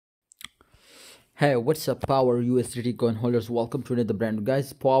Hey, what's up, Power USDT coin holders? Welcome to another brand,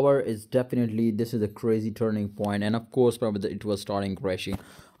 guys. Power is definitely this is a crazy turning point, and of course, probably it was starting crashing.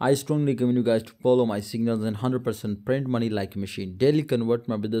 I strongly recommend you guys to follow my signals and 100% print money like a machine. Daily convert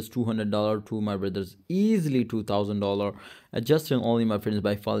my brothers $200 to my brothers easily $2,000. Adjusting only my friends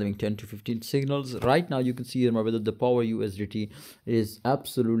by following 10 to 15 signals. Right now, you can see here, my brother, the Power USDT is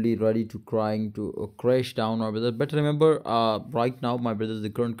absolutely ready to crying to crash down, my brother. But remember, right now, my brothers, the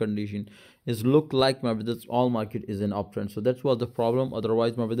current condition is look like my brothers all market is in uptrend, so that's what the problem.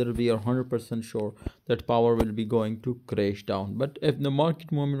 Otherwise my brother, we are 100% sure that power will be going to crash down. But if the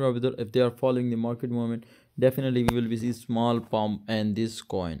market movement, my brother, if they are following the market movement, definitely we will be see small pump and this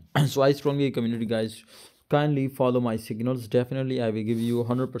coin. So I strongly recommend you guys kindly follow my signals. Definitely I will give you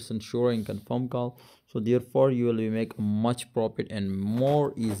 100% sure and confirm call, so therefore you will be make much profit and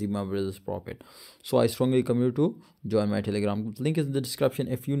more easy my brothers profit. So I strongly recommend you to join my telegram group. Link is in the description.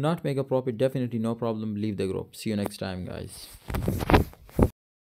 If you not make a profit, definitely no problem, leave the group. See you next time, guys.